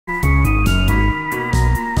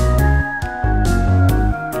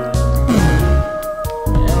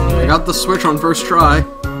got the switch on first try.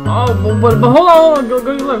 Oh, but hold on, go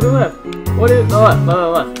left, go left. What is left,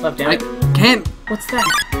 damn it. I can't. What's that?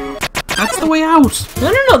 That's the way out.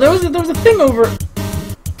 No, there was a thing over.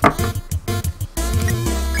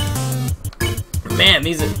 Man,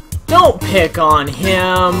 these are. Don't pick on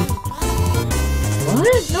him.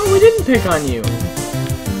 What? No, we didn't pick on you.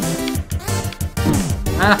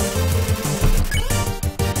 Ah.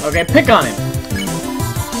 Okay, pick on him.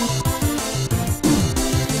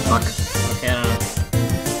 Fuck. Okay,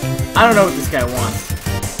 I don't know what this guy wants.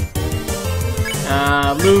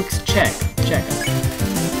 Luke's check him.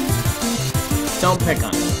 Don't pick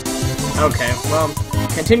on him. Okay, well,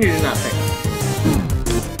 continue to not pick on him.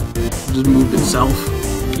 It just moved itself.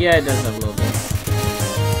 Yeah, it does have a little bit.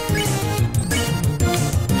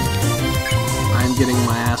 I'm getting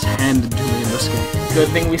my ass handed to me in this game. Good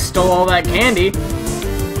thing we stole all that candy.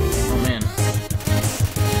 Oh man.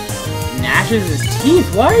 Gnashes his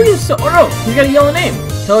teeth. Why are you so? Oh no, he's got to yell a name.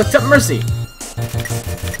 He'll accept mercy.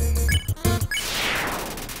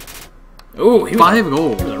 Ooh, he was 5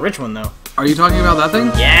 gold. He was a rich one though. Are you talking about that thing?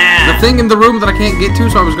 Yeah. The thing in the room that I can't get to,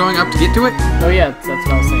 so I was going up to get to it? Oh yeah, that's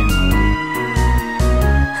what I was saying.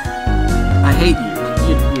 I hate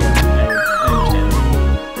you. I understand.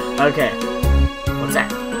 Okay. What's that?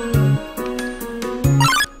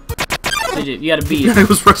 You gotta beat it. I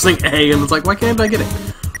was pressing A and it's like, why can't I get it?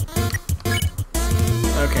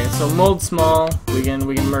 Okay, so mold small. We can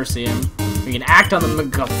mercy him. We can act on the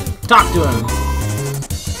talk to him.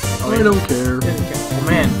 Oh, I don't care. Oh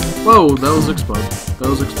man. Whoa, that was explode. That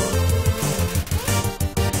was explode.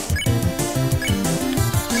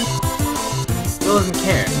 Still doesn't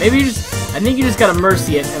care. Maybe you just. I think you just gotta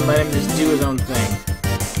mercy it and let him just do his own thing.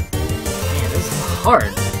 Man, this is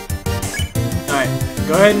hard. Alright,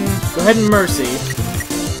 go ahead and mercy.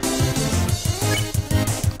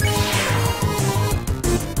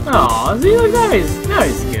 Aw, see, like now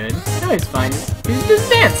he's good. Now he's fine. He's just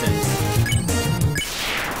dancing.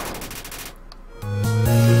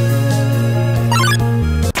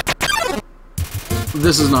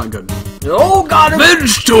 This is not good. Oh god!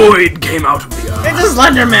 Vegetoid came out of the eye. It's a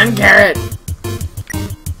Slenderman carrot!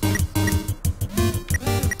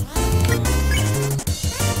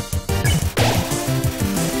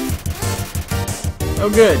 Oh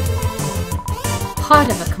good. Part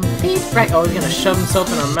of a complete right. Oh, he's gonna shove himself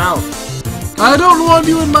in our mouth. I don't want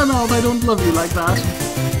you in my mouth. I don't love you like that.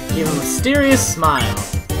 Give him a mysterious smile.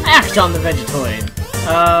 Act on the Vegetoid.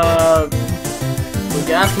 We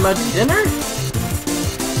can ask him out to dinner?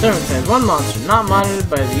 Servant says, one monster not monitored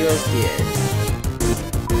by the USDA.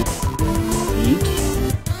 Eat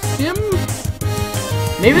him?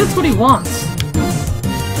 Maybe that's what he wants.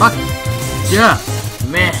 Fuck. Yeah.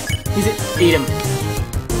 Man, eat him.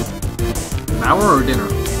 Hour or dinner?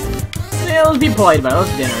 Yeah, let's be polite about it.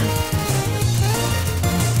 Let's dinner.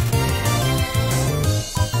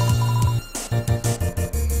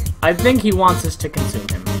 I think he wants us to consume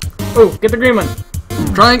him. Oh, get the green one.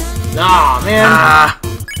 Trying. Aw, man. Ah.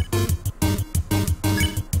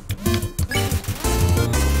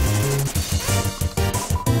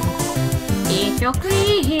 Eat your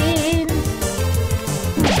greens.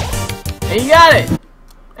 And you got it.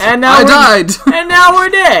 And now I died. And now we're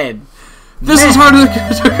dead. This is harder to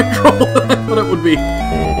control than I thought it would be.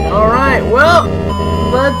 Alright, well,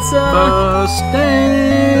 let's,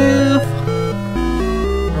 Staff.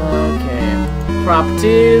 Okay.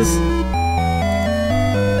 Properties.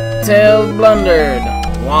 Tail blundered.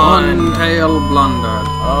 One. Tail blundered.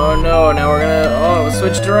 Oh no, now we're gonna, oh, it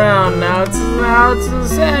switched around. Now it's a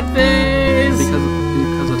sad face.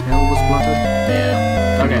 Because a tail was blunted?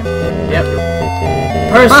 Yeah. Okay. Yep.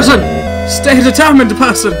 Person! Stay determined,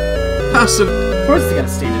 person! Person! Of course it's gotta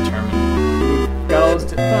stay determined. We've got all those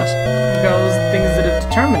things that have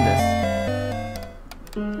determined us.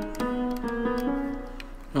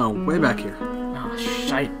 Oh, way back here. Oh,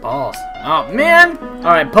 shite balls. Oh, man!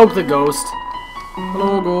 Alright, poke the ghost.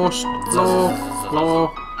 Hello, ghost. Hello. Hello.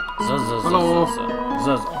 Hello.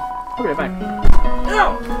 I'll be right back.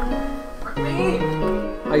 No! Fuck me!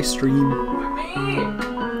 Ice stream. Fuck me!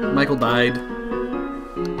 Michael died.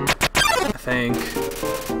 I think.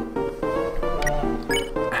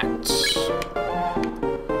 Acts. Oh,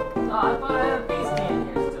 I thought I had a beastie in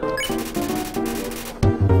here still.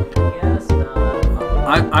 Guess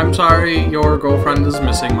not. I'm sorry, your girlfriend is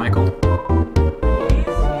missing, Michael.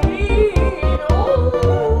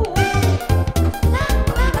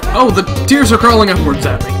 Oh, the tears are crawling upwards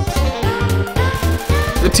at me.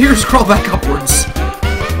 The tears crawl back upwards.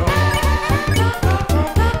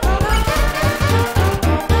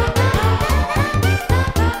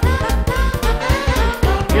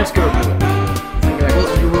 Yes, go.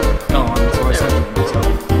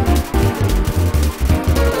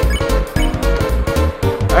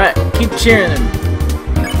 cheering him.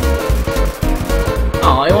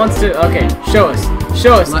 Oh, he wants to. Okay, show us.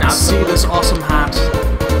 Show us. Let's see this awesome hat.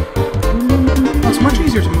 It's much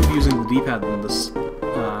easier to move using the D-pad than this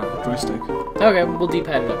joystick. Okay, we'll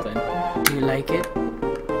D-pad it up then. Do you like it?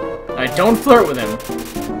 Alright, don't flirt with him.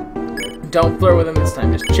 Don't flirt with him this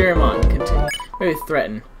time. Just cheer him on. Continue. Maybe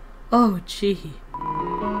threaten. Oh, gee.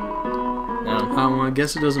 No. I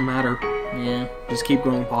guess it doesn't matter. Yeah. Just keep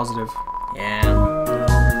going positive. Yeah. I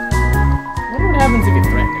wonder what happens if you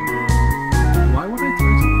threaten him. Why would I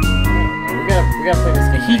threaten him? I don't know. We gotta play this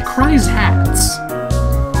game. He cries hats.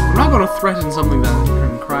 I'm not gonna threaten something that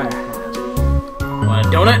can cry a hat. Want a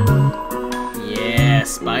donut? Yeah,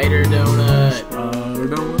 spider donut. Spider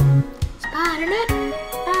donut. Spider nut.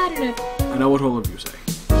 Spider nut. I know what all of you say.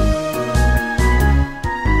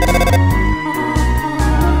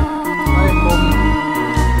 Hi, Mom.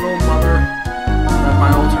 Hello, Mother. That my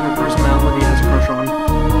alternate personality has a crush on.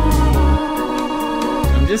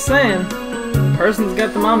 I'm just saying. Person's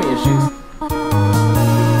got the mommy issues. I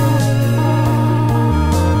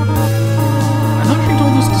thought she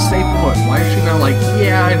told us to stay put. Why is she now like,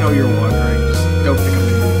 yeah, I know you're wondering. Just don't think I'm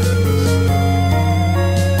doing things.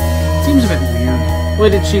 Seems a bit weird.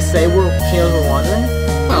 What did she say? She knows we're wandering?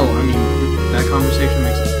 Well, I mean, that conversation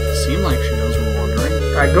makes it seem like she knows we're wandering.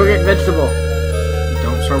 Alright, go get vegetable.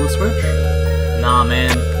 Don't start with Switch? Nah,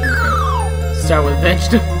 man. Okay. Start with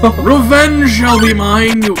vegetable. Revenge shall be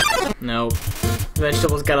mine, you... No.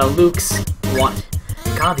 Vegetable's got a Luke's. What?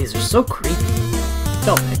 God, these are so creepy.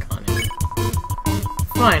 Don't pick on him.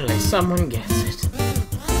 Finally, someone gets it.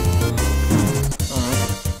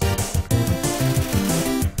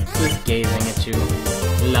 He's gazing at you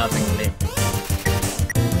lovingly.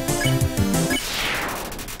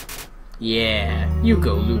 Yeah, you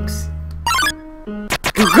go, Luke's. Oh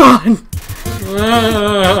God!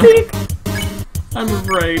 I'm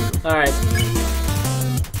afraid. Alright.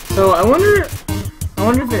 So I wonder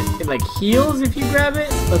if it like heals if you grab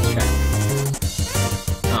it. Let's try.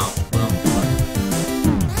 Oh,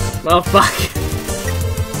 well, fuck.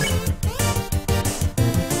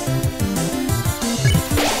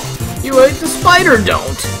 You ate the spider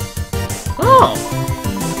don't. Oh.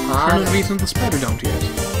 Turn of eaten the spider don't yet.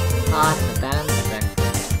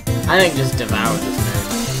 I think just devour this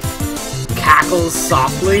nerd. Cackles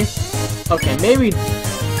softly. Okay, maybe.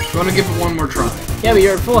 Gonna give it one more try. Yeah, but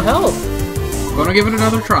you're at full health. Gonna give it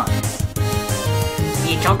another try.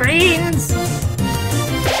 Eat your greens!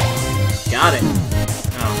 Got it.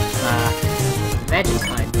 Oh, veggies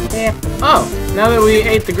fine. Yeah. Oh, now that we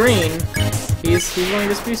ate the green, he's willing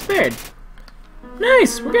to be spared.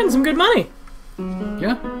 Nice, we're getting some good money.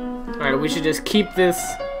 Yeah. Alright, we should just keep this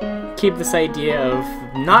idea of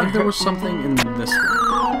not. I think there was something in this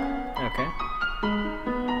one. Okay.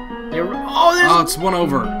 Oh, it's one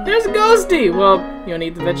over. There's a ghosty! Well, you wanna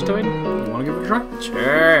eat the vegetoid? You wanna give it a try?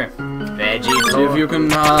 Sure. Vegetoid. See if you can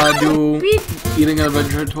do eating a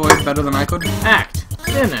vegetoid better than I could. Act.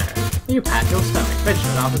 Dinner. You pat your stomach.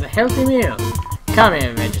 Vegetoid offers a healthy meal. Come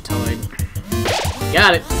here, vegetoid.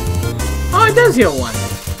 Got it. Oh, it does heal one.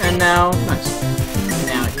 And now, nice.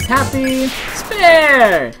 Now he's happy.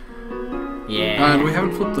 Spare! Yeah. And we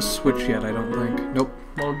haven't flipped the switch yet, I don't think. Nope.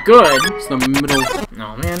 Well, good. It's the middle.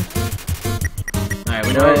 Oh man. Alright,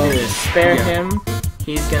 we know how to do this. Spare him.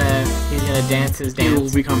 He's gonna dance his dance.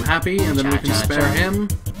 He'll become happy, and then we can spare him.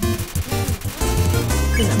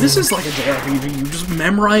 This is like a JRPG. You just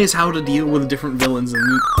memorize how to deal with different villains, and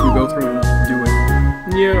you go through and do it.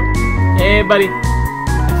 Yeah. Hey, buddy.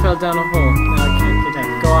 I fell down a hole. Now I can't get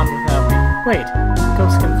out. Go on without me. Wait.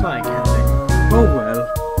 Ghosts can fly, can't they? Oh well.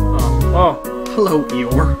 Oh. Hello,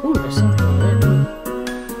 Eeyore. Ooh, there's something over there.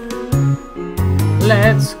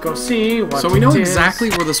 Let's go see what. So we know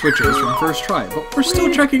exactly where the switch is from first try, but we're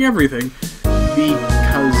still checking everything because we do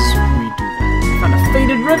that. Found a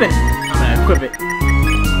faded ribbon. I'm gonna equip it.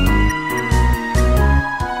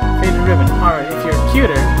 Faded ribbon. Alright, if you're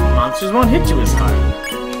cuter, monsters won't hit you as hard.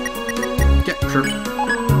 Yeah, sure.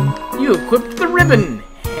 You equipped the ribbon.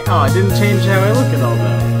 Oh, it didn't change how I look at all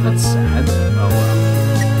though. That's sad. Oh well.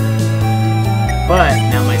 But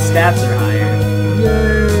now my stats are higher.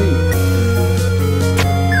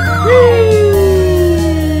 Yay!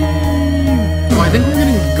 No, I think we're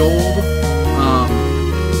getting gold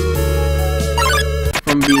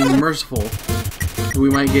from being merciful.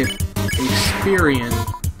 We might get experience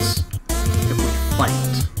if we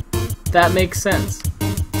fight. That makes sense.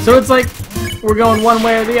 So it's like we're going one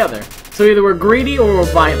way or the other. So either we're greedy or we're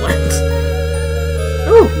violent.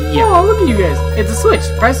 Ooh! Yeah. Oh, look at you guys. It's a switch.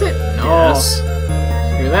 Press it. No. Yes.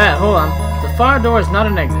 Screw that. Hold on. The far door is not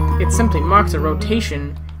an exit. It simply marks a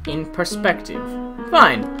rotation in perspective.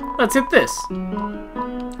 Fine. Let's hit this.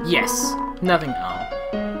 Yes. Nothing. Oh.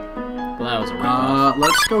 Well, that was a ripoff.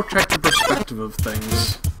 Let's go check the perspective of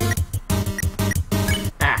things.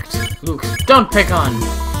 Act. Luke, don't pick on.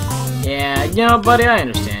 Yeah, you know, buddy, I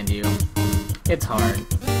understand you. It's hard.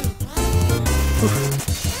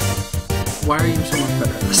 Oof. Why are you so much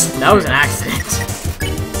better at this? That was an accident.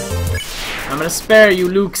 I'm gonna spare you,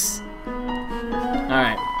 Lukes.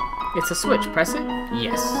 Alright. It's a switch. Press it?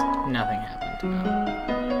 Yes. Nothing happened.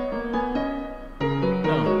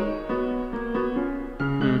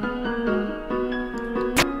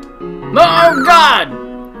 Oh, God!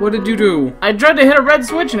 What did you do? I tried to hit a red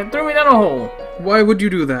switch and it threw me down a hole. Why would you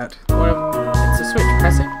do that? It's a switch.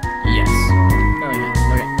 Press it? Yes. Nothing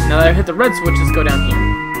happened. Okay. Now that I hit the red switch, let's go down here.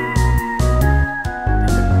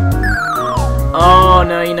 Oh,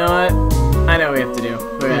 no, you know what? I know what we have to do.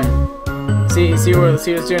 Okay. See what's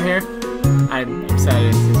doing here? I'm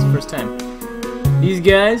excited. It's his first time. These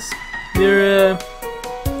guys, they're,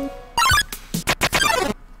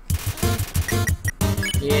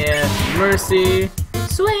 yeah, mercy.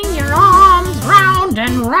 Swing your arms round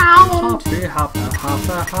and round. Hoppy, hoppy,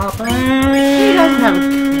 hoppy, hoppy. He doesn't have a...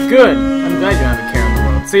 Good. I'm glad you don't have a care in the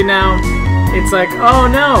world. See, now, it's like, oh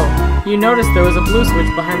no. You noticed there was a blue switch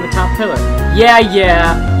behind the top pillar. Yeah,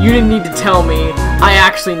 you didn't need to tell me. I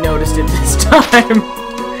actually noticed it this time.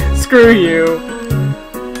 Screw you.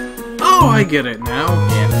 Oh, I get it now.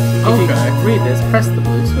 Yeah. If you read this, press the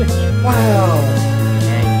blue switch. Wow.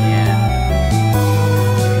 Yeah.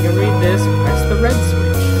 If you can read this, press the red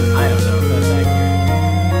switch. I don't know if that's accurate.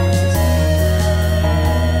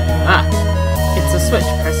 Ah, it's a switch.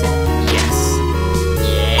 Press it. Yes.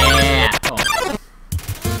 Yeah. Oh.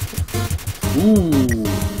 Ooh.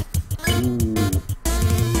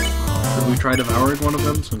 Should we try devouring one of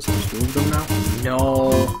them since there's two of them now? No.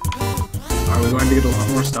 Are we going to get a lot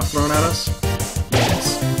more stuff thrown at us?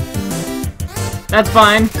 Yes. That's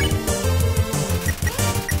fine.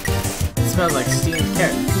 It smells like steamed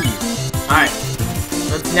carrot and peas. Alright.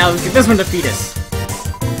 Let's get this one to feed us.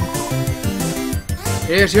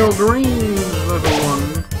 Here's your greens, little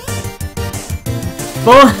one.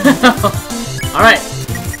 Alright.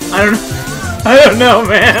 I don't know,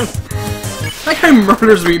 man. That guy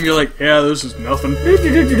murders me and you're like, yeah, this is nothing.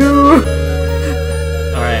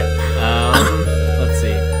 Alright, let's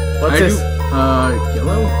see. What's this?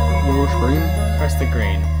 Yellowish green? Press the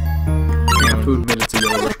green. You have to admit it's a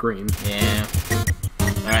yellowish green. Yeah.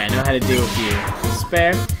 Alright, I know how to deal with you.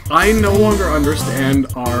 Spare. I no longer understand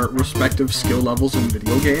our respective skill levels in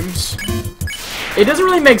video games. It doesn't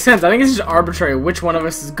really make sense. I think it's just arbitrary which one of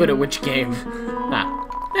us is good at which game.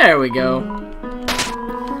 Ah, there we go.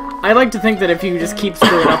 I like to think that if you just keep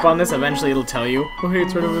screwing up on this, eventually it'll tell you. Oh, hey,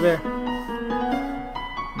 it's right over there.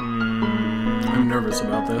 I'm nervous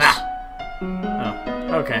about this. Ah.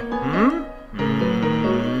 Oh, okay.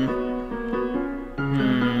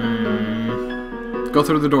 Go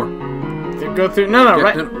through the door. Go through. No,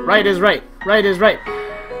 right. Right is right. Right is right.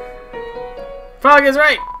 Frog is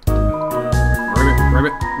right.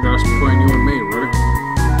 Ribbit, that's between you and me, Ribbit.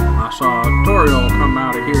 I saw a tutorial come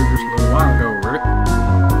out of here just a little while ago, Ribbit.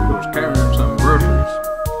 She was carrying some groceries.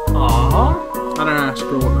 Aww. I didn't ask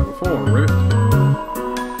her what they were for, Ribbit.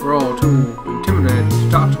 We're all too intimidated to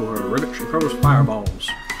talk to her, Ribbit. She throws fireballs.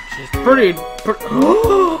 She's pretty.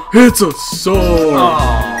 It's a sword!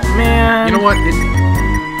 Oh man. You know what?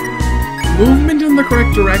 Movement in the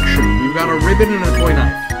correct direction. We've got a ribbon and a toy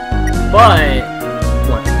knife. But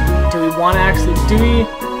what? Do we want to actually? Do we?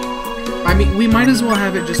 I mean, we might as well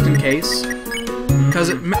have it just in case.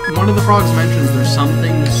 Because one of the frogs mentions there's some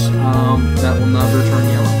things that will never turn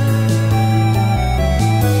yellow.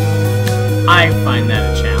 I find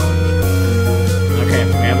that a challenge. Okay,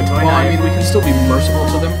 we have a toy knife. I mean, we can still be merciful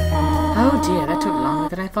to them. Oh dear, that took longer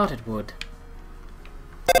than I thought it would.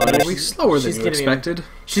 Oh, we slower than you expected.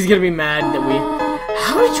 She's gonna be mad that we...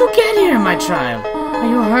 How did you get here, my child? Are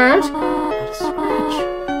you hurt? Not a scratch.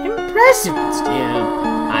 Impressive, but still,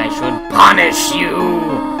 I should punish you.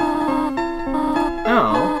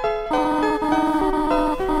 Oh.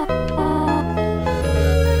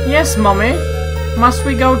 Yes, Mommy. Must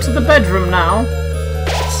we go to the bedroom now?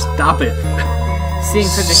 Stop it. Seeing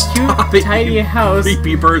such a cute, tidy house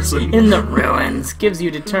creepy person in the ruins gives you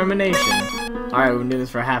determination. Alright, we've been doing this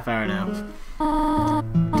for a half hour now.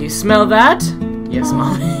 Do you smell that? Yes,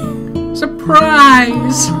 Mommy.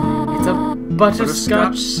 Surprise! It's a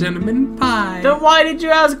butterscotch cinnamon pie. Then why did you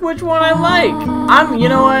ask which one I like? You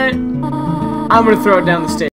know what? I'm gonna throw it down the stairs.